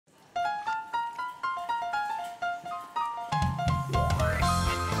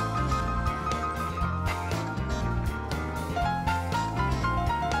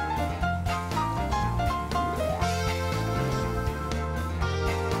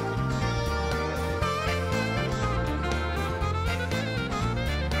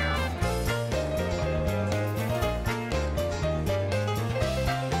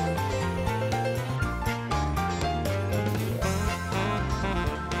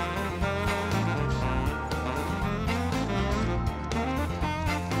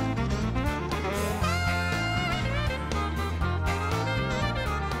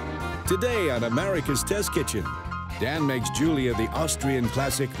Today on America's Test Kitchen, Dan makes Julia the Austrian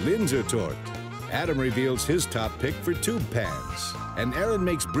classic Linzertorte. Adam reveals his top pick for tube pans. And Aaron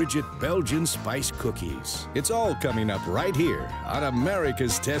makes Bridget Belgian spice cookies. It's all coming up right here on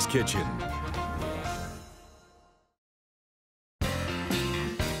America's Test Kitchen.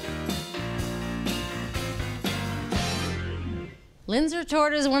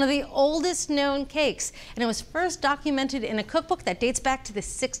 Linzertorte is one of the oldest known cakes, and it was first documented in a cookbook that dates back to the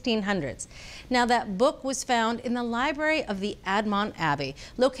 1600s. Now, that book was found in the library of the Admont Abbey,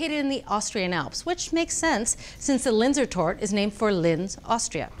 located in the Austrian Alps, which makes sense since the Linzertorte is named for Linz,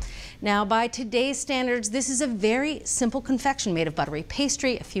 Austria. Now, by today's standards, this is a very simple confection made of buttery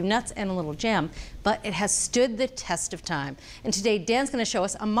pastry, a few nuts, and a little jam, but it has stood the test of time. And today, Dan's going to show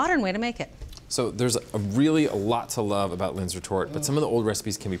us a modern way to make it. So there's really a lot to love about Linzertorte, but some of the old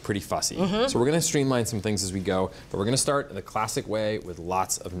recipes can be pretty fussy. So we're gonna streamline some things as we go, but we're gonna start in the classic way with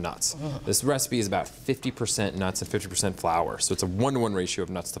lots of nuts. This recipe is about 50% nuts and 50% flour, so it's a 1-to-1 ratio of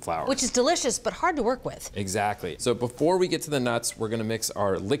nuts to flour. Which is delicious, but hard to work with. Exactly. So before we get to the nuts, we're gonna mix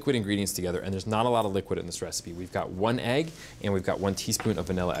our liquid ingredients together, and there's not a lot of liquid in this recipe. We've got 1 egg, and we've got 1 teaspoon of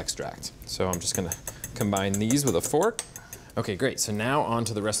vanilla extract. So I'm just gonna combine these with a fork. Okay, great. So now on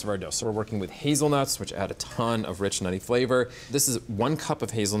to the rest of our dough. So we're working with hazelnuts, which add a ton of rich nutty flavor. This is 1 cup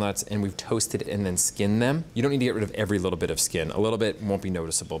of hazelnuts, and we've toasted and then skinned them. You don't need to get rid of every little bit of skin. A little bit won't be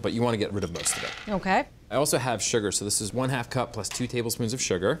noticeable, but you want to get rid of most of it. Okay. I also have sugar. So this is 1/2 cup plus 2 tablespoons of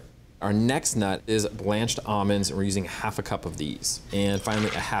sugar. Our next nut is blanched almonds, and we're using 1/2 cup of these. And finally,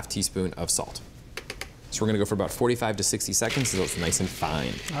 a 1/2 teaspoon of salt. So we're going to go for about 45 to 60 seconds until it's nice and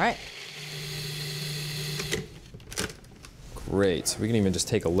fine. All right. Great, we can even just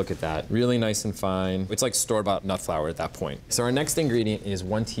take a look at that. Really nice and fine. It's like store-bought nut flour at that point. So our next ingredient is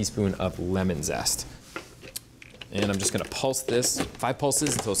 1 teaspoon of lemon zest. And I'm just gonna pulse this, 5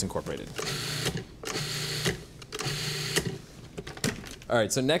 pulses until it's incorporated. All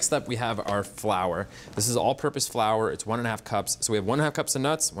right, so next up we have our flour. This is all-purpose flour. It's 1/2 cups. So we have 1/2 cups of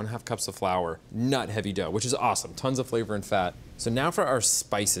nuts, 1/2 cups of flour, nut-heavy dough, which is awesome. Tons of flavor and fat. So now for our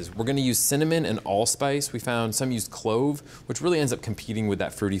spices. We're gonna use cinnamon and allspice. We found some used clove, which really ends up competing with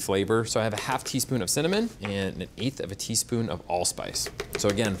that fruity flavor. So I have a 1/2 teaspoon of cinnamon and 1/8 of a teaspoon of allspice. So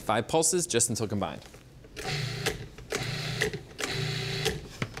again, 5 pulses just until combined.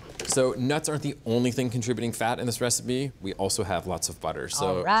 So nuts aren't the only thing contributing fat in this recipe. We also have lots of butter.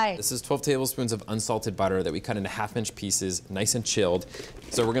 So all right. This is 12 tablespoons of unsalted butter that we cut into 1/2-inch pieces, nice and chilled.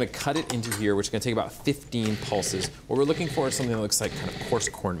 So we're gonna cut it into here, which is gonna take about 15 pulses. What we're looking for is something that looks like kind of coarse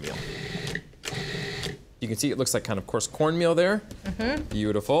cornmeal. You can see it looks like kind of coarse cornmeal there.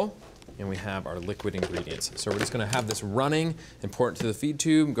 Beautiful. And we have our liquid ingredients. So we're just gonna have this running and pour it into the feed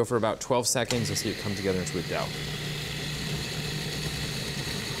tube, go for about 12 seconds. You'll see it come together into a dough.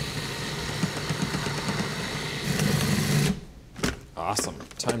 Awesome.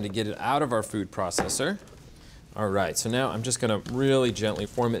 Time to get it out of our food processor. All right, so now I'm just gonna really gently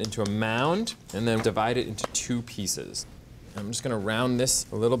form it into a mound and then divide it into 2 pieces. I'm just gonna round this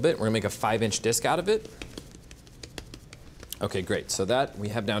a little bit. We're gonna make a 5-inch disc out of it. Okay, great. So that we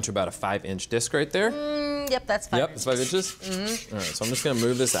have down to about a 5-inch disc right there. Yep, that's 5 inches. Yep, it's 5 inches? All right, so I'm just gonna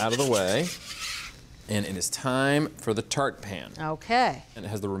move this out of the way. And it is time for the tart pan. Okay. And it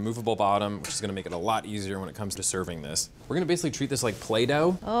has the removable bottom, which is gonna make it a lot easier when it comes to serving this. We're gonna basically treat this like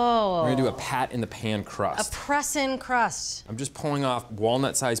Play-Doh. Oh. We're gonna do a pat in the pan crust. A press-in crust. I'm just pulling off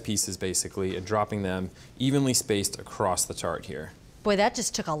walnut-sized pieces, basically, and dropping them evenly spaced across the tart here. Boy, that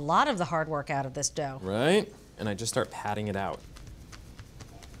just took a lot of the hard work out of this dough. Right? And I just start patting it out.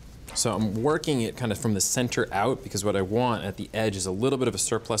 So I'm working it kind of from the center out because what I want at the edge is a little bit of a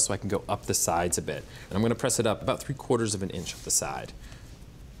surplus so I can go up the sides a bit. And I'm gonna press it up about 3/4 of an inch up the side.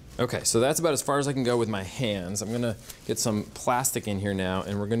 Okay, so that's about as far as I can go with my hands. I'm gonna get some plastic in here now,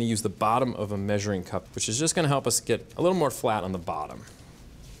 and we're gonna use the bottom of a measuring cup, which is just gonna help us get a little more flat on the bottom.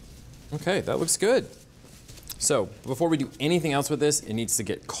 Okay, that looks good. So before we do anything else with this, it needs to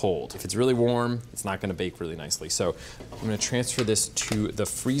get cold. If it's really warm, it's not gonna bake really nicely. So I'm gonna transfer this to the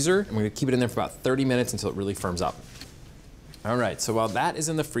freezer. I'm gonna keep it in there for about 30 minutes until it really firms up. All right, so while that is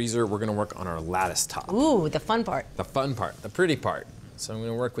in the freezer, we're gonna work on our lattice top. Ooh, the fun part. The fun part, the pretty part. So I'm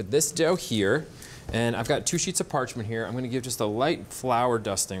gonna work with this dough here, and I've got 2 sheets of parchment here. I'm gonna give just a light flour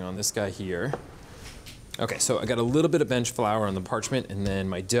dusting on this guy here. Okay, so I got a little bit of bench flour on the parchment and then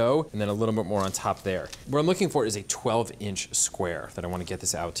my dough and then a little bit more on top there. What I'm looking for is a 12-inch square that I want to get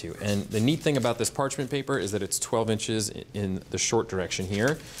this out to. And the neat thing about this parchment paper is that it's 12 inches in the short direction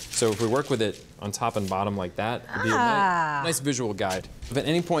here. So if we work with it on top and bottom like that, it'll be a nice visual guide. If at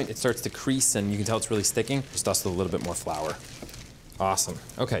any point it starts to crease and you can tell it's really sticking, just dust a little bit more flour. Awesome.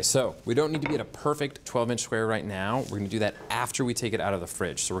 Okay, so we don't need to be at a perfect 12-inch square right now. We're gonna do that after we take it out of the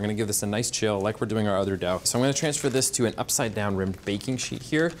fridge. So we're gonna give this a nice chill like we're doing our other dough. So I'm gonna transfer this to an upside down rimmed baking sheet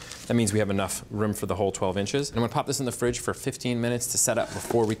here. That means we have enough room for the whole 12 inches. And I'm gonna pop this in the fridge for 15 minutes to set up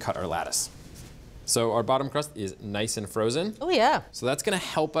before we cut our lattice. So our bottom crust is nice and frozen. Oh yeah. So that's gonna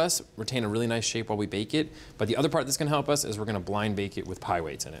help us retain a really nice shape while we bake it. But the other part that's gonna help us is we're gonna blind bake it with pie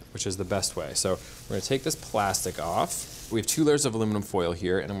weights in it, which is the best way. So we're gonna take this plastic off. We have 2 layers of aluminum foil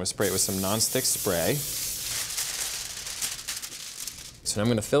here, and I'm gonna spray it with some nonstick spray. So now I'm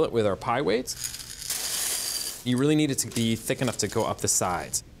gonna fill it with our pie weights. You really need it to be thick enough to go up the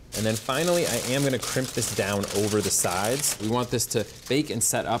sides. And then finally, I am gonna crimp this down over the sides. We want this to bake and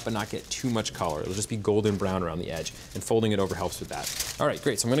set up and not get too much color. It'll just be golden brown around the edge, and folding it over helps with that. All right,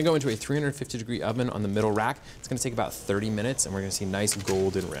 great, so I'm gonna go into a 350-degree oven on the middle rack. It's gonna take about 30 minutes, and we're gonna see nice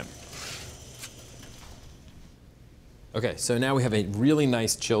golden rim. Okay, so now we have a really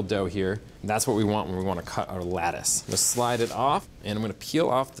nice chilled dough here. That's what we want when we wanna cut our lattice. I'm gonna slide it off, and I'm gonna peel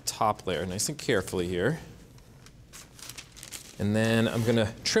off the top layer nice and carefully here. And then I'm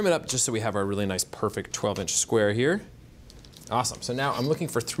gonna trim it up just so we have our really nice, perfect 12-inch square here. Awesome, so now I'm looking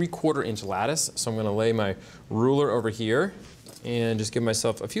for 3/4 inch lattice. So I'm gonna lay my ruler over here and just give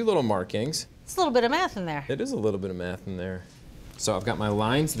myself a few little markings. It's a little bit of math in there. It is a little bit of math in there. So I've got my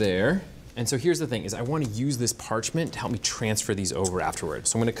lines there. And so here's the thing, is I wanna use this parchment to help me transfer these over afterwards.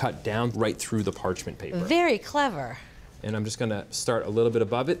 So I'm gonna cut down right through the parchment paper. Very clever. And I'm just gonna start a little bit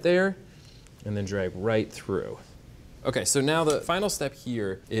above it there and then drag right through. Okay, so now the final step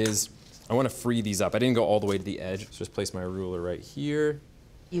here is I want to free these up. I didn't go all the way to the edge, so just place my ruler right here.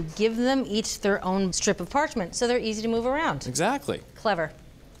 You give them each their own strip of parchment, so they're easy to move around. Exactly. Clever.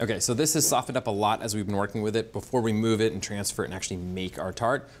 Okay, so this has softened up a lot as we've been working with it. Before we move it and transfer it and actually make our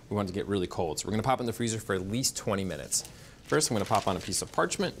tart, we want it to get really cold. So we're gonna pop it in the freezer for at least 20 minutes. First, I'm gonna pop on a piece of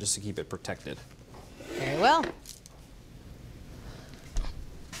parchment just to keep it protected. Very well.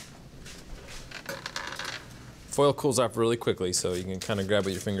 Foil cools off really quickly, so you can kind of grab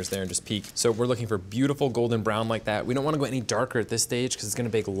with your fingers there and just peek. So we're looking for beautiful golden brown like that. We don't want to go any darker at this stage because it's going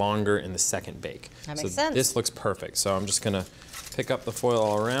to bake longer in the second bake. That makes sense. This looks perfect. So I'm just going to pick up the foil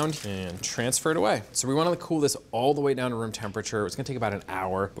all around and transfer it away. So we want to cool this all the way down to room temperature. It's going to take about an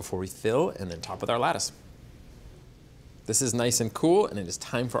hour before we fill and then top with our lattice. This is nice and cool, and it is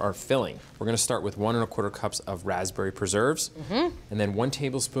time for our filling. We're gonna start with 1 1/4 cups of raspberry preserves, and then 1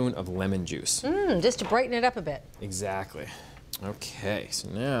 tablespoon of lemon juice. Just to brighten it up a bit. Exactly. Okay, so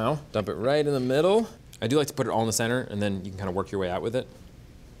now dump it right in the middle. I do like to put it all in the center, and then you can kind of work your way out with it.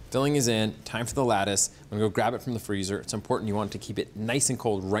 Filling is in, time for the lattice. I'm gonna go grab it from the freezer. It's important you want to keep it nice and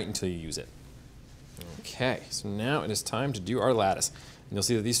cold right until you use it. Okay, so now it is time to do our lattice. And you'll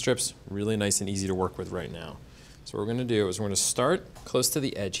see that these strips are really nice and easy to work with right now. So what we're gonna do is we're gonna start close to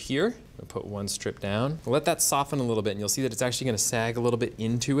the edge here. We'll put 1 strip down. We'll let that soften a little bit, and you'll see that it's actually gonna sag a little bit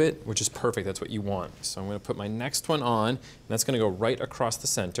into it, which is perfect, that's what you want. So I'm gonna put my next one on, and that's gonna go right across the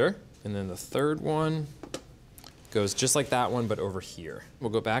center. And then the third one goes just like that one, but over here.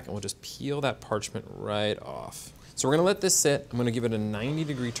 We'll go back and we'll just peel that parchment right off. So we're gonna let this sit. I'm gonna give it a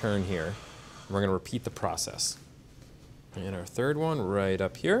 90-degree turn here, and we're gonna repeat the process. And our third one right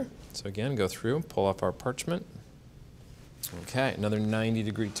up here. So again, go through, pull off our parchment. Okay, another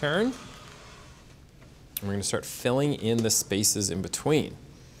 90-degree turn. And we're going to start filling in the spaces in between.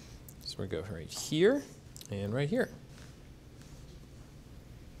 So we go right here and right here.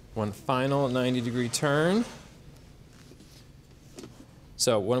 One final 90-degree turn.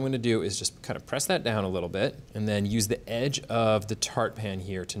 So what I'm going to do is just kind of press that down a little bit and then use the edge of the tart pan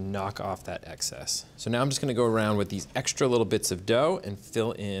here to knock off that excess. So now I'm just going to go around with these extra little bits of dough and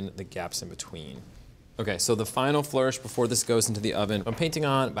fill in the gaps in between. Okay, so the final flourish before this goes into the oven, I'm painting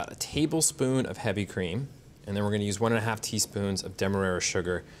on about a tablespoon of heavy cream, and then we're gonna use 1 1/2 teaspoons of demerara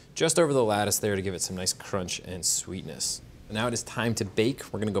sugar just over the lattice there to give it some nice crunch and sweetness. Now it is time to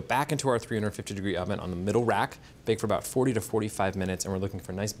bake. We're gonna go back into our 350-degree oven on the middle rack, bake for about 40 to 45 minutes, and we're looking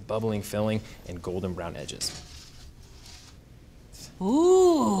for nice bubbling filling and golden brown edges.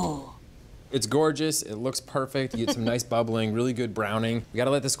 Ooh. It's gorgeous, it looks perfect, you get some nice bubbling, really good browning. We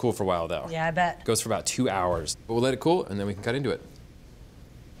gotta let this cool for a while though. Yeah, I bet. It goes for about 2 hours. But we'll let it cool and then we can cut into it.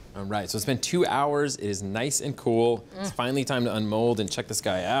 All right, so it's been 2 hours, it is nice and cool. It's finally time to unmold and check this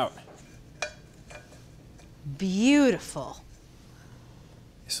guy out. Beautiful.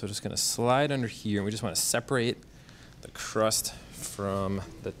 So just gonna slide under here, and we just wanna separate the crust from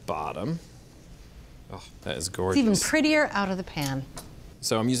the bottom. Oh, that is gorgeous. It's even prettier out of the pan.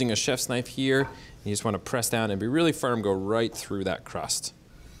 So I'm using a chef's knife here. You just want to press down and be really firm, go right through that crust.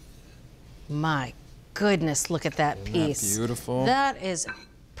 My goodness, look at that piece. Isn't that beautiful? That is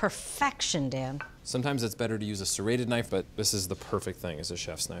perfection, Dan. Sometimes it's better to use a serrated knife, but this is the perfect thing as a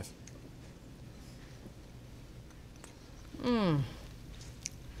chef's knife. Mmm.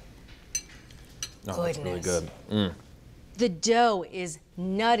 Oh, that's really good. Mm. The dough is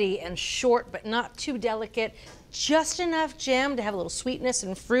nutty and short, but not too delicate. Just enough jam to have a little sweetness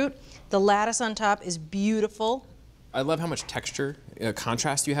and fruit. The lattice on top is beautiful. I love how much texture,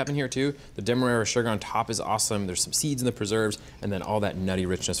 contrast you have in here too. The demerara sugar on top is awesome. There's some seeds in the preserves, and then all that nutty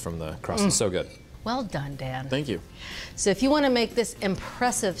richness from the crust. It's so good. Well done, Dan. Thank you. So if you want to make this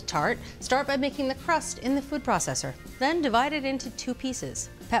impressive tart, start by making the crust in the food processor. Then divide it into 2 pieces.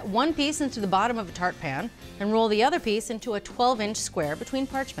 Pat one piece into the bottom of a tart pan and roll the other piece into a 12-inch square between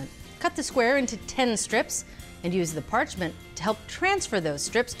parchment. Cut the square into 10 strips and use the parchment to help transfer those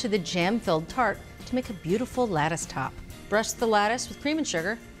strips to the jam-filled tart to make a beautiful lattice top. Brush the lattice with cream and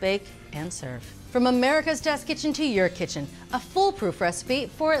sugar, bake, and serve. From America's Test Kitchen to your kitchen, a foolproof recipe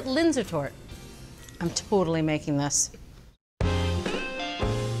for Linzertorte. I'm totally making this.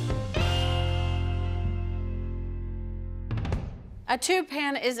 A tube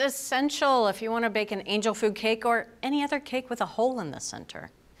pan is essential if you want to bake an angel food cake or any other cake with a hole in the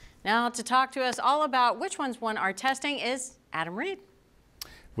center. Now to talk to us all about which ones won our testing is Adam Reed.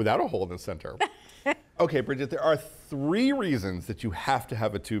 Without a hole in the center. Okay, Bridget, there are 3 reasons that you have to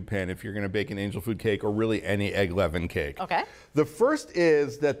have a tube pan if you're going to bake an angel food cake or really any egg leaven cake. Okay. The first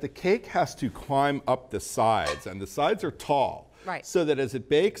is that the cake has to climb up the sides, and the sides are tall. Right. So that as it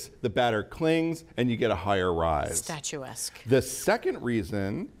bakes, the batter clings and you get a higher rise. Statuesque. The second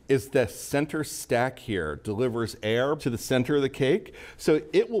reason is the center stack here delivers air to the center of the cake, so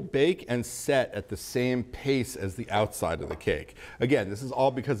it will bake and set at the same pace as the outside of the cake. Again, this is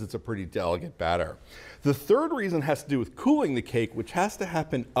all because it's a pretty delicate batter. The third reason has to do with cooling the cake, which has to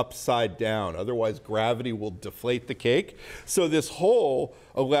happen upside down. Otherwise, gravity will deflate the cake. So this hole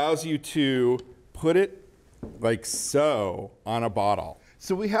allows you to put it like so on a bottle.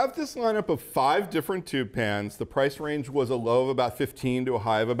 So we have this lineup of 5 different tube pans. The price range was a low of about $15 to a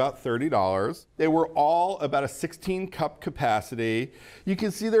high of about $30. They were all about a 16-cup capacity. You can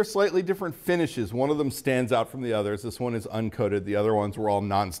see they're slightly different finishes. One of them stands out from the others. This one is uncoated. The other ones were all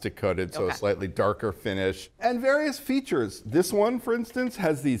non-stick coated, so a slightly darker finish. And various features. This one, for instance,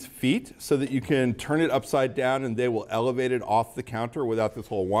 has these feet so that you can turn it upside down and they will elevate it off the counter without this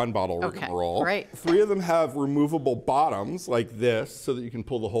whole wine bottle rigmarole. Great. 3 of them have removable bottoms like this so that you can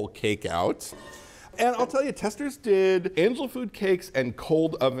pull the whole cake out. And I'll tell you, testers did angel food cakes and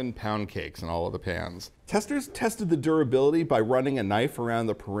cold oven pound cakes in all of the pans. Testers tested the durability by running a knife around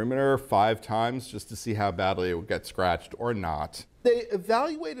the perimeter 5 times just to see how badly it would get scratched or not. They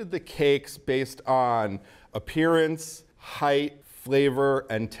evaluated the cakes based on appearance, height, flavor,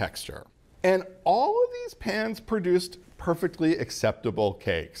 and texture. And all of these pans produced perfectly acceptable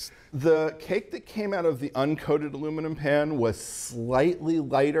cakes. The cake that came out of the uncoated aluminum pan was slightly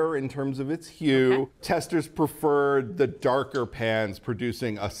lighter in terms of its hue. Okay. Testers preferred the darker pans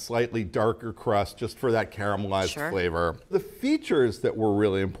producing a slightly darker crust just for that caramelized flavor. The features that were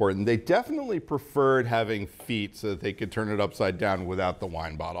really important, they definitely preferred having feet so that they could turn it upside down without the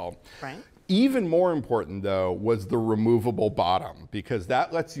wine bottle. Right. Even more important, though, was the removable bottom, because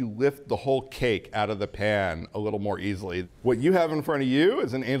that lets you lift the whole cake out of the pan a little more easily. What you have in front of you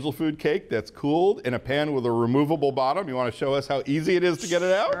is an angel food cake that's cooled in a pan with a removable bottom. You want to show us how easy it is to get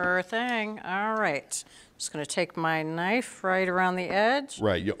it out? Sure thing. All right. Just going to take my knife right around the edge.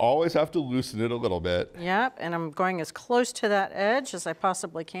 Right. You always have to loosen it a little bit. Yep. And I'm going as close to that edge as I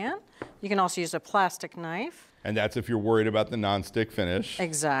possibly can. You can also use a plastic knife. And that's if you're worried about the nonstick finish.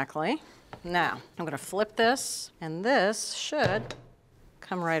 Exactly. Now, I'm going to flip this, and this should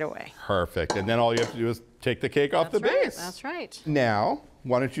come right away. Perfect. And then all you have to do is take the cake off the base. That's right. Now,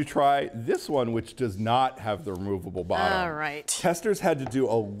 why don't you try this one, which does not have the removable bottom. All right. Testers had to do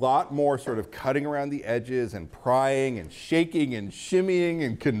a lot more sort of cutting around the edges and prying and shaking and shimmying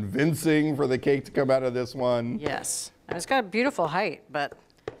and convincing for the cake to come out of this one. Yes. And it's got a beautiful height, but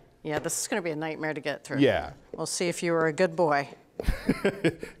yeah, this is going to be a nightmare to get through. Yeah. We'll see if you were a good boy.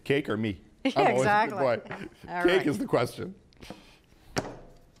 Cake or me? Yeah, I'm always exactly. a good boy. Cake is the question.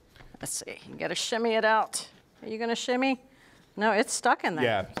 Let's see. You got to shimmy it out. Are you going to shimmy? No, it's stuck in there.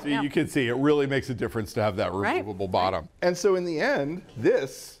 Yeah, see, you can see it really makes a difference to have that removable bottom. And so in the end,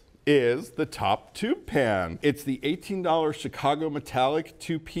 this is the top tube pan. It's the $18 Chicago metallic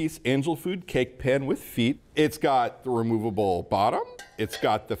 2-piece angel food cake pan with feet. It's got the removable bottom, it's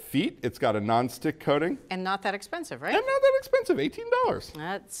got the feet, it's got a non-stick coating. And not that expensive, right? And not that expensive, $18.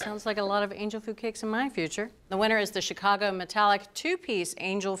 That sounds like a lot of angel food cakes in my future. The winner is the Chicago metallic 2-piece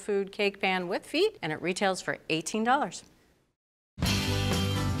angel food cake pan with feet, and it retails for $18.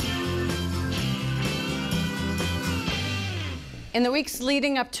 In the weeks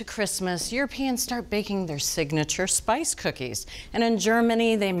leading up to Christmas, Europeans start baking their signature spice cookies. And in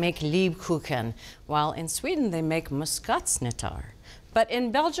Germany, they make Lebkuchen, while in Sweden, they make Muskatsnittar. But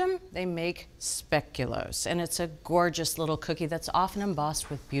in Belgium, they make Speculoos, and it's a gorgeous little cookie that's often embossed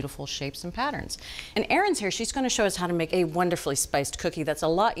with beautiful shapes and patterns. And Erin's here, she's going to show us how to make a wonderfully spiced cookie that's a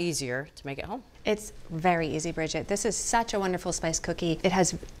lot easier to make at home. It's very easy, Bridget. This is such a wonderful spice cookie. It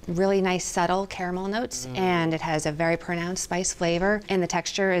has really nice subtle caramel notes, and it has a very pronounced spice flavor, and the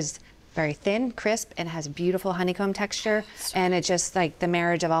texture is very thin, crisp, and has beautiful honeycomb texture. And it's just like the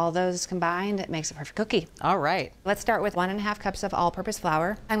marriage of all those combined, it makes a perfect cookie. All right. Let's start with 1.5 cups of all-purpose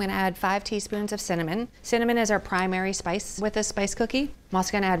flour. I'm gonna add 5 teaspoons of cinnamon. Cinnamon is our primary spice with this spice cookie. I'm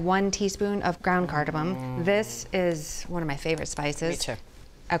also gonna add 1 teaspoon of ground cardamom. This is one of my favorite spices. Me too.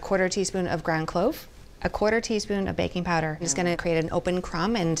 A 1/4 teaspoon of ground clove. A 1/4 teaspoon of baking powder. It's gonna create an open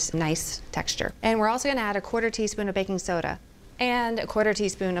crumb and nice texture. And we're also gonna add a 1/4 teaspoon of baking soda and a 1/4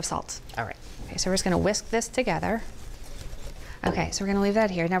 teaspoon of salt. All right. Okay, so we're just gonna whisk this together. Okay, so we're gonna leave that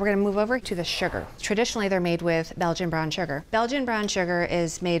here. Now we're gonna move over to the sugar. Traditionally, they're made with Belgian brown sugar. Belgian brown sugar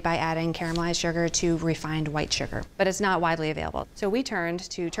is made by adding caramelized sugar to refined white sugar, but it's not widely available. So we turned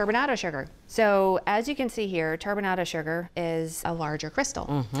to turbinado sugar. So as you can see here, turbinado sugar is a larger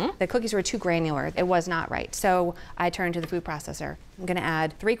crystal. The cookies were too granular. It was not right. So I turned to the food processor. I'm gonna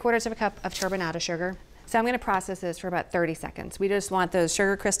add 3/4 cup of turbinado sugar. So I'm gonna process this for about 30 seconds. We just want those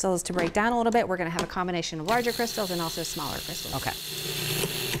sugar crystals to break down a little bit. We're gonna have a combination of larger crystals and also smaller crystals. Okay.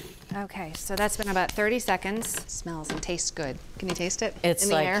 Okay, so that's been about 30 seconds. Smells and tastes good. Can you taste it It's in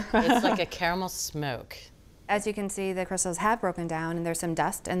the like air? it's like a caramel smoke. As you can see, the crystals have broken down and there's some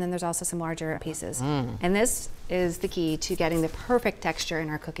dust, and then there's also some larger pieces. And this is the key to getting the perfect texture in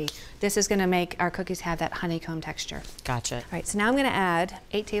our cookie. This is gonna make our cookies have that honeycomb texture. Gotcha. All right, so now I'm gonna add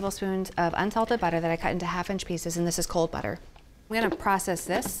 8 tablespoons of unsalted butter that I cut into 1/2-inch pieces, and this is cold butter. I'm gonna process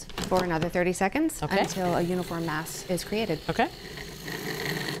this for another 30 seconds until a uniform mass is created. Okay.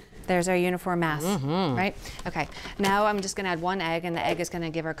 There's our uniform mass, right? Okay, now I'm just gonna add 1 egg, and the egg is gonna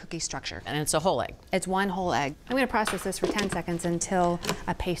give our cookie structure. And it's a whole egg. It's 1 whole egg. I'm gonna process this for 10 seconds until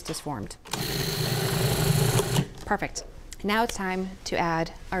a paste is formed. Perfect. Now it's time to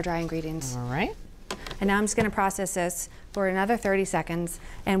add our dry ingredients. All right. And now I'm just gonna process this for another 30 seconds.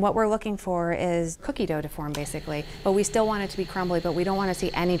 And what we're looking for is cookie dough to form, basically. But we still want it to be crumbly, but we don't wanna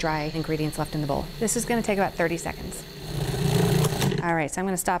see any dry ingredients left in the bowl. This is gonna take about 30 seconds. All right, so I'm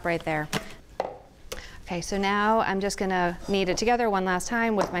gonna stop right there. Okay, so now I'm just gonna knead it together one last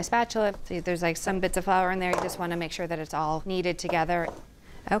time with my spatula. See, there's like some bits of flour in there. You just wanna make sure that it's all kneaded together.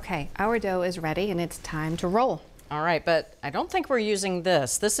 Okay, our dough is ready and it's time to roll. All right, but I don't think we're using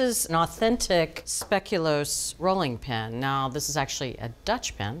this. This is an authentic Speculoos rolling pin. Now, this is actually a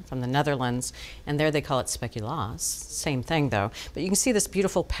Dutch pin from the Netherlands, and there they call it Speculoos. Same thing, though. But you can see this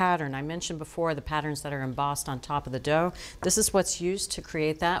beautiful pattern. I mentioned before the patterns that are embossed on top of the dough. This is what's used to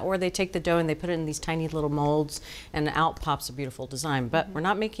create that, or they take the dough and they put it in these tiny little molds, and out pops a beautiful design. But we're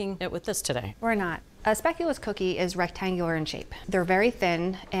not making it with this today. We're not. A Speculoos cookie is rectangular in shape. They're very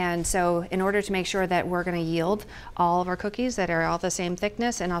thin, and so in order to make sure that we're gonna yield all of our cookies that are all the same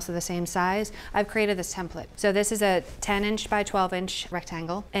thickness and also the same size, I've created this template. So this is a 10-inch by 12-inch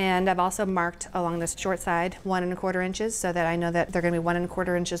rectangle, and I've also marked along this short side 1¼ inches so that I know that they're gonna be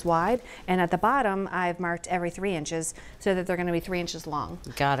 1¼ inches wide, and at the bottom I've marked every 3 inches so that they're gonna be 3 inches long.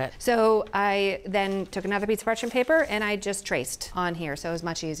 Got it. So I then took another piece of parchment paper and I just traced on here, so it was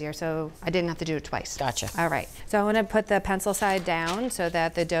much easier, so I didn't have to do it twice. Gotcha. All right, so I'm gonna put the pencil side down so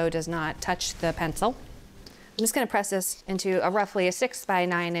that the dough does not touch the pencil. I'm just gonna press this into roughly a 6 by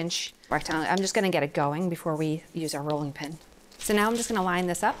 9-inch rectangle. I'm just gonna get it going before we use our rolling pin. So now I'm just gonna line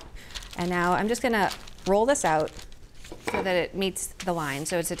this up, and now I'm just gonna roll this out so that it meets the line.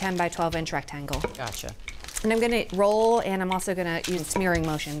 So it's a 10 by 12-inch rectangle. Gotcha. And I'm gonna roll, and I'm also gonna use smearing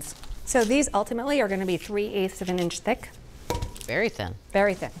motions. So these ultimately are gonna be 3/8 of an inch thick. Very thin.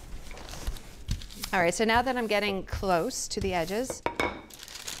 Very thin. All right, so now that I'm getting close to the edges,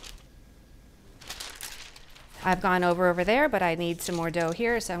 I've gone over there, but I need some more dough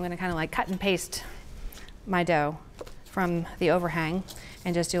here, so I'm gonna kind of like cut and paste my dough from the overhang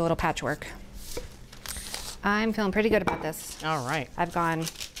and just do a little patchwork. I'm feeling pretty good about this. All right. I've gone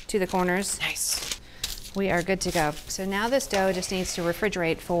to the corners. Nice. We are good to go. So now this dough just needs to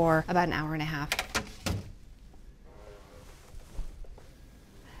refrigerate for about an hour and a half.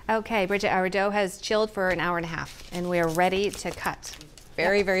 Okay, Bridget, our dough has chilled for an hour and a half, and we are ready to cut.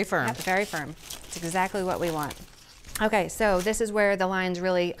 Very, very firm. Yep, very firm. It's exactly what we want. Okay, so this is where the lines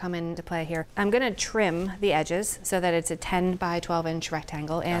really come into play here. I'm gonna trim the edges so that it's a 10 by 12 inch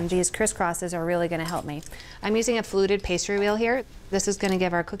rectangle, and these crisscrosses are really gonna help me. I'm using a fluted pastry wheel here. This is gonna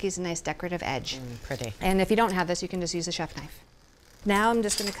give our cookies a nice decorative edge. Pretty. And if you don't have this, you can just use a chef knife. Now I'm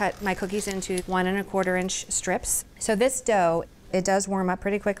just gonna cut my cookies into 1 1/4 inch strips. So this dough, it does warm up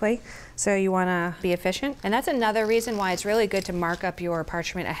pretty quickly, so you want to be efficient. And that's another reason why it's really good to mark up your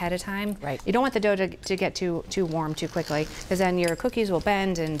parchment ahead of time. Right. You don't want the dough to get too warm too quickly, because then your cookies will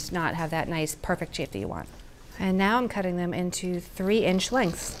bend and not have that nice perfect shape that you want. And now I'm cutting them into 3 inch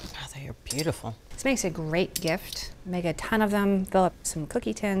lengths. Oh, they are beautiful. This makes a great gift. Make a ton of them, fill up some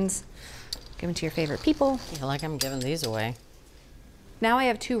cookie tins, give them to your favorite people. I feel like I'm giving these away. Now I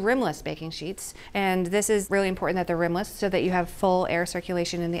have 2 rimless baking sheets, and this is really important that they're rimless so that you have full air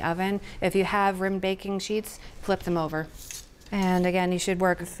circulation in the oven. If you have rimmed baking sheets, flip them over. And again, you should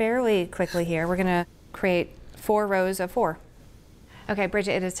work fairly quickly here. We're gonna create 4 rows of 4. Okay,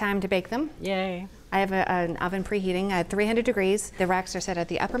 Bridget, it is time to bake them. Yay. I have an oven preheating at 300 degrees. The racks are set at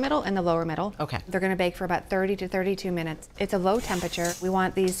the upper middle and the lower middle. Okay. They're gonna bake for about 30 to 32 minutes. It's a low temperature. We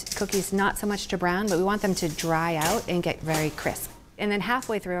want these cookies not so much to brown, but we want them to dry out and get very crisp. And then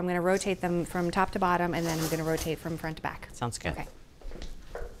halfway through, I'm gonna rotate them from top to bottom, and then I'm gonna rotate from front to back. Sounds good. Okay.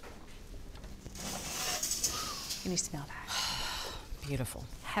 Can you smell that? Beautiful.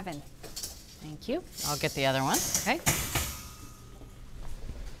 Heaven. Thank you. I'll get the other one. Okay.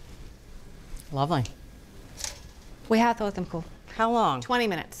 Lovely. We have to let them cool. How long? 20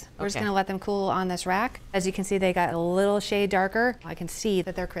 minutes. We're just Okay. gonna let them cool on this rack. As you can see, they got a little shade darker. I can see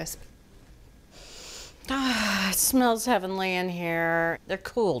that they're crisp. Ah, it smells heavenly in here. They're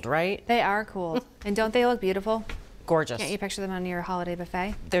cooled, right? They are cool. And don't they look beautiful? Gorgeous. Can't you picture them on your holiday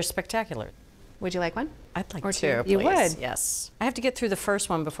buffet? They're spectacular. Would you like one? I'd like Or to, two? You please. would? Yes. I have to get through the first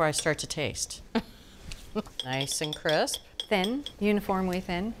one before I start to taste. Nice and crisp. Thin, uniformly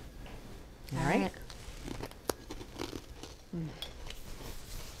thin. All right.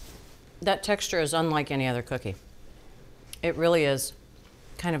 That texture is unlike any other cookie. It really is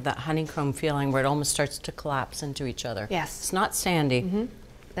kind of that honeycomb feeling where it almost starts to collapse into each other. Yes. It's not sandy.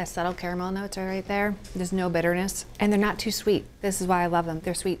 That subtle caramel notes are right there. There's no bitterness. And they're not too sweet. This is why I love them.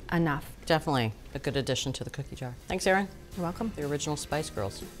 They're sweet enough. Definitely a good addition to the cookie jar. Thanks, Erin. You're welcome. The original Spice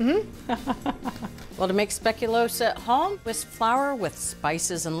Girls. Well, to make speculoos at home, whisk flour with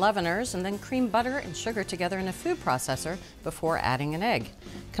spices and leaveners, and then cream butter and sugar together in a food processor before adding an egg.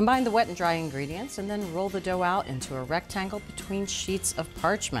 Combine the wet and dry ingredients, and then roll the dough out into a rectangle between sheets of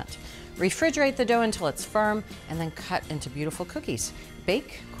parchment. Refrigerate the dough until it's firm, and then cut into beautiful cookies.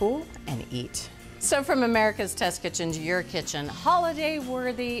 Bake, cool, and eat. So from America's Test Kitchen to your kitchen,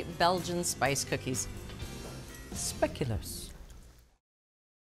 holiday-worthy Belgian spice cookies. Speculoos.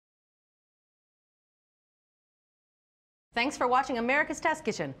 Thanks for watching America's Test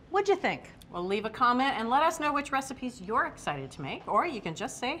Kitchen. What'd you think? Well, leave a comment and let us know which recipes you're excited to make, or you can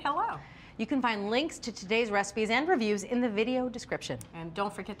just say hello. You can find links to today's recipes and reviews in the video description. And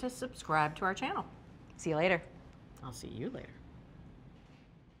don't forget to subscribe to our channel. See you later. I'll see you later.